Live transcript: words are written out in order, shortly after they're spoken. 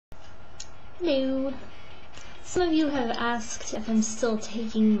Hello! Some of you have asked if I'm still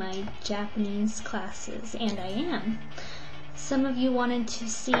taking my Japanese classes, and I am. Some of you wanted to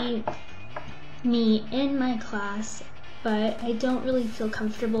see me in my class, but I don't really feel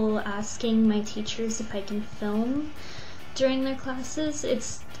comfortable asking my teachers if I can film during their classes.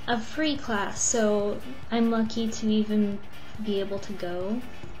 It's a free class, so I'm lucky to even be able to go.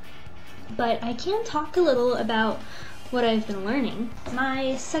 But I can talk a little about what I've been learning.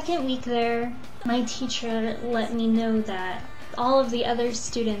 My second week there, my teacher let me know that all of the other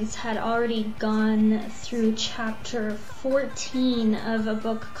students had already gone through chapter 14 of a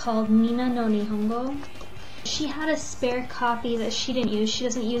book called Mina no Nihongo. She had a spare copy that she didn't use. She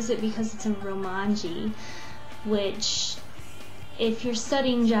doesn't use it because it's in Romanji, which if you're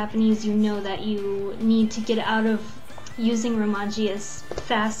studying Japanese, you know that you need to get out of using Romanji as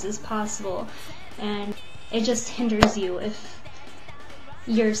fast as possible, and it just hinders you if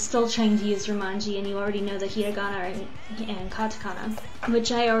you're still trying to use Romanji and you already know the hiragana and katakana,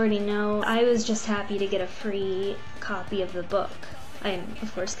 which I already know. I was just happy to get a free copy of the book. I am,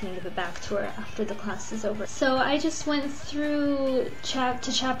 of course, going to give it back to her after the class is over. So I just went through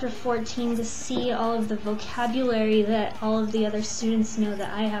to chapter 14 to see all of the vocabulary that all of the other students know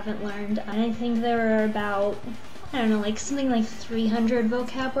that I haven't learned. And I think there are about, I don't know, like something like 300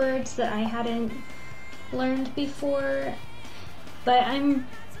 vocab words that I hadn't learned before. But I'm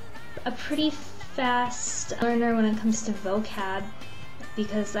a pretty fast learner when it comes to vocab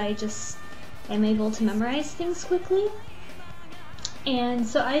because I just am able to memorize things quickly. And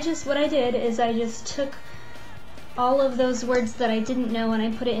so what I did is I just took all of those words that I didn't know and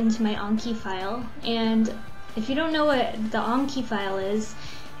I put it into my Anki file. And if you don't know what the Anki file is,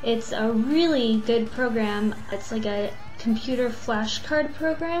 it's a really good program. It's like a computer flashcard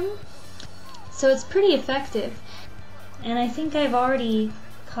program. So it's pretty effective. And I think I've already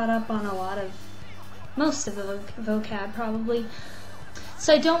caught up on most of the vocab probably.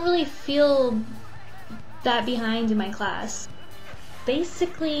 So I don't really feel that behind in my class.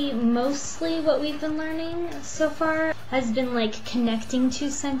 Basically, mostly what we've been learning so far has been like connecting two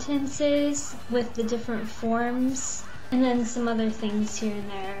sentences with the different forms, and then some other things here and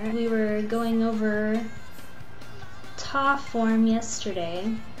there. We were going over ta form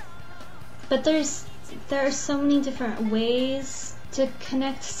yesterday, but there are so many different ways to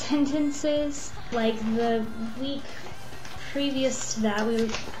connect sentences. Like the week previous to that,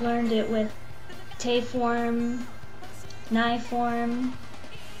 we learned it with te form, nai form.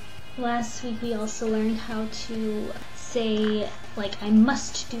 Last week we also learned how to say, like, I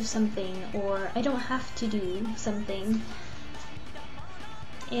must do something or I don't have to do something.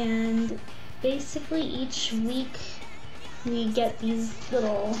 And basically each week we get these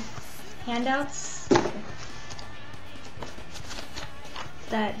little handouts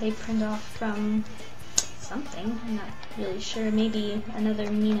that they print off from something, I'm not really sure, maybe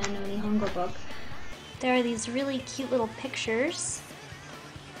another Mina no Nihongo book. There are these really cute little pictures.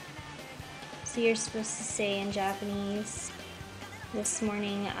 So you're supposed to say in Japanese, this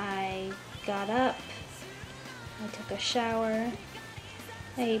morning I got up, I took a shower,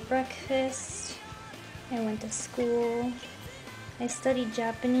 I ate breakfast, I went to school, I studied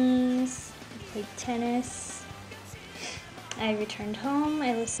Japanese, I played tennis, I returned home,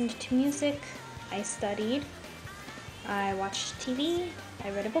 I listened to music, I studied, I watched TV,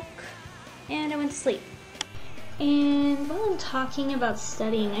 I read a book, and I went to sleep. And while I'm talking about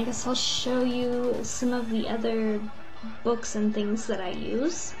studying, I guess I'll show you some of the other books and things that I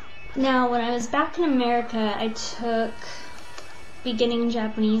use. Now, when I was back in America, I took Beginning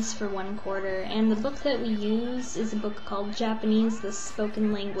Japanese for 1 quarter, and the book that we use is a book called Japanese, the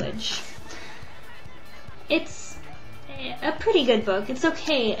Spoken Language. It's a pretty good book. It's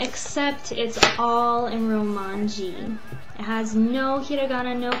okay, except it's all in Romanji. It has no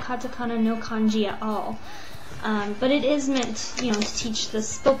hiragana, no katakana, no kanji at all. But it is meant, to teach the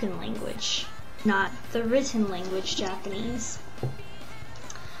spoken language, not the written language Japanese.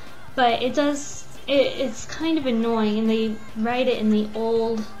 But it's kind of annoying, and they write it in the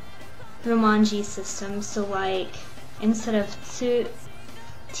old Romanji system, so like, instead of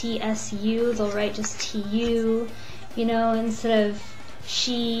TSU, they'll write just TU, instead of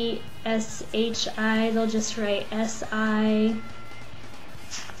SHI, they'll just write SI.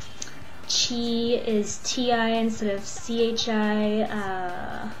 Chi is TI instead of CHI.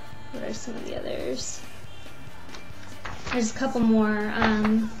 What are some of the others? There's a couple more.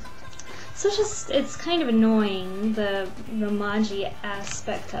 So it's kind of annoying, the Romanji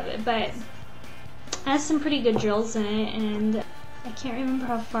aspect of it, but it has some pretty good drills in it, and I can't remember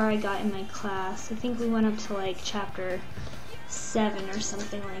how far I got in my class. I think we went up to like chapter 7 or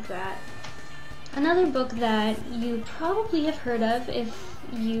something like that. Another book that you probably have heard of if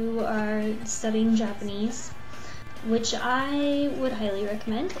you are studying Japanese, which I would highly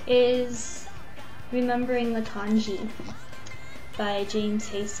recommend, is Remembering the Kanji by James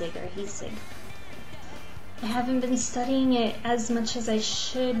Heisig, or Heisig. I haven't been studying it as much as I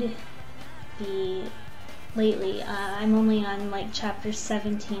should be lately. I'm only on like chapter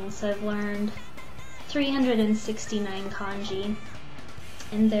 17, so I've learned 369 kanji,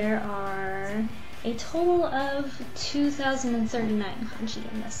 and there are a total of 2,039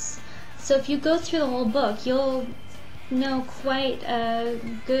 kanji in this. So if you go through the whole book, you'll know quite a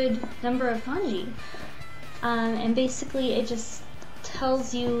good number of kanji. And basically it just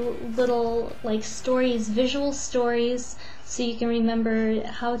tells you little like stories, visual stories, so you can remember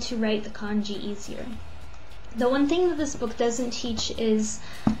how to write the kanji easier. The one thing that this book doesn't teach is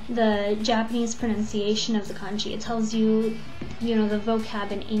the Japanese pronunciation of the kanji. It tells you, the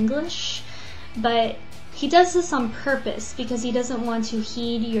vocab in English, but he does this on purpose because he doesn't want to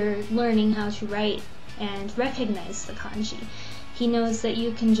heed your learning how to write and recognize the kanji. He knows that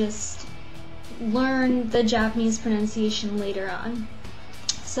you can just learn the Japanese pronunciation later on.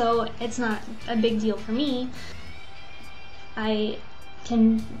 So it's not a big deal for me. I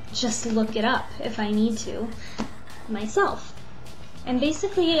can just look it up if I need to myself. And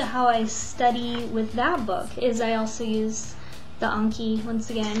basically how I study with that book is I also use the Anki once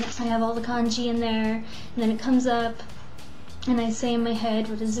again. I have all the kanji in there, and then it comes up and I say in my head,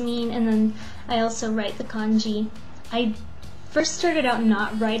 what does it mean? And then I also write the kanji. I first started out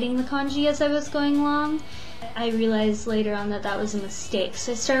not writing the kanji as I was going along. I realized later on that that was a mistake.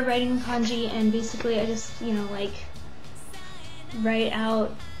 So I started writing the kanji, and basically I just, write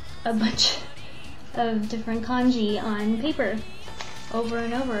out a bunch of different kanji on paper over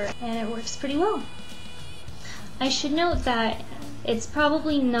and over, and it works pretty well. I should note that it's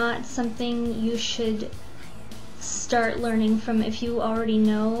probably not something you should start learning from if you already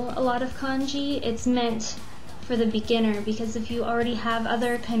know a lot of kanji. It's meant for the beginner, because if you already have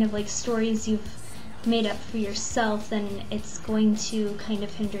other kind of like stories you've made up for yourself, then it's going to kind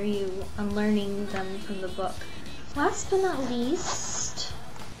of hinder you on learning them from the book. Last but not least,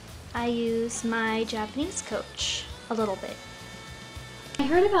 I use my Japanese coach a little bit. I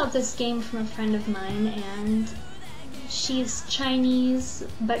heard about this game from a friend of mine, and she's Chinese,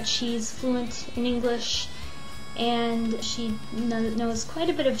 but she's fluent in English, and she knows quite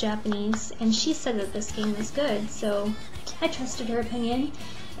a bit of Japanese, and she said that this game was good, so I trusted her opinion,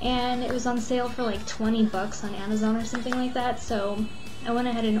 and it was on sale for like 20 bucks on Amazon or something like that, so I went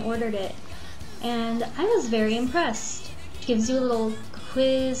ahead and ordered it, and I was very impressed. It gives you a little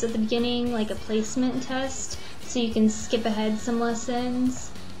quiz at the beginning, like a placement test, so you can skip ahead some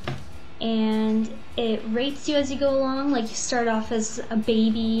lessons, and it rates you as you go along. Like, you start off as a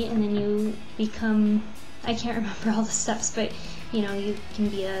baby, and then you become, I can't remember all the steps, but you can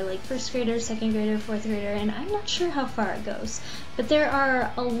be a like first grader, second grader, fourth grader, and I'm not sure how far it goes. But there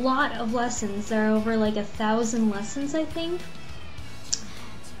are a lot of lessons. There are over like 1,000 lessons, I think.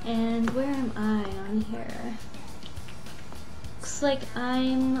 And where am I on here? Looks like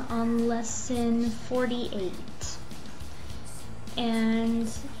I'm on lesson 48. And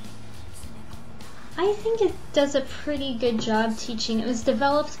I think it does a pretty good job teaching. It was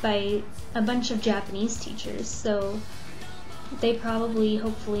developed by a bunch of Japanese teachers, so they probably,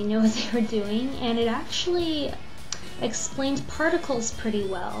 hopefully, know what they were doing, and it actually explained particles pretty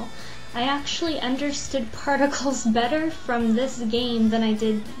well. I actually understood particles better from this game than I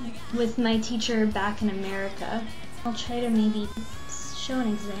did with my teacher back in America. I'll try to maybe show an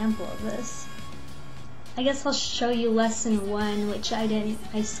example of this. I guess I'll show you lesson 1, which I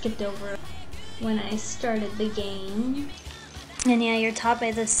skipped over when I started the game. And yeah, you're taught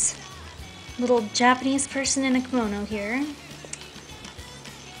by this little Japanese person in a kimono here.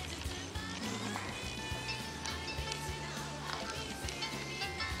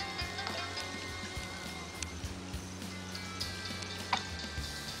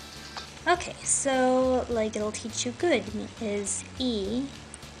 Okay, so like it'll teach you good is E.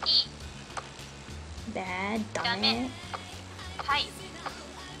 Bad, dame.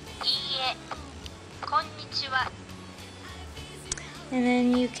 And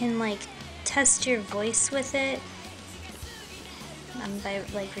then you can like test your voice with it by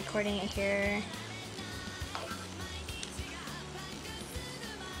like recording it here.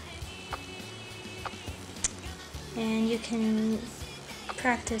 And you can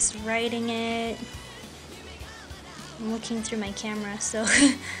practice writing it. I'm looking through my camera, so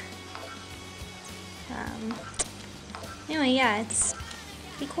anyway, yeah, it's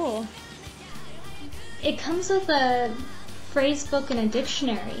pretty cool. It comes with a phrase book and a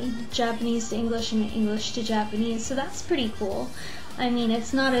dictionary, Japanese to English and English to Japanese, so that's pretty cool. I mean,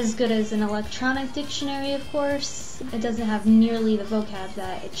 it's not as good as an electronic dictionary, of course. It doesn't have nearly the vocab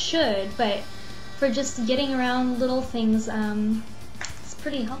that it should, but for just getting around little things, it's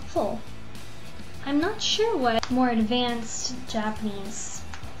pretty helpful. I'm not sure what more advanced Japanese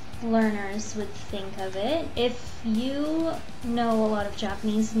learners would think of it. If you know a lot of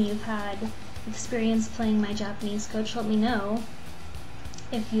Japanese and you've had experience playing My Japanese Coach, let me know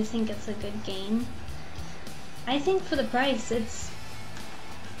if you think it's a good game. I think for the price, it's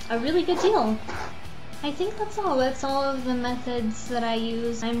a really good deal. I think that's all. That's all of the methods that I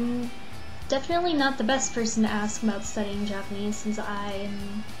use. I'm definitely not the best person to ask about studying Japanese since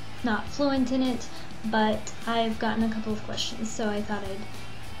I'm not fluent in it, but I've gotten a couple of questions, so I thought I'd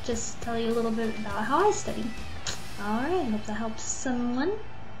just tell you a little bit about how I study. Alright, hope that helps someone.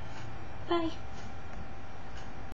 Bye.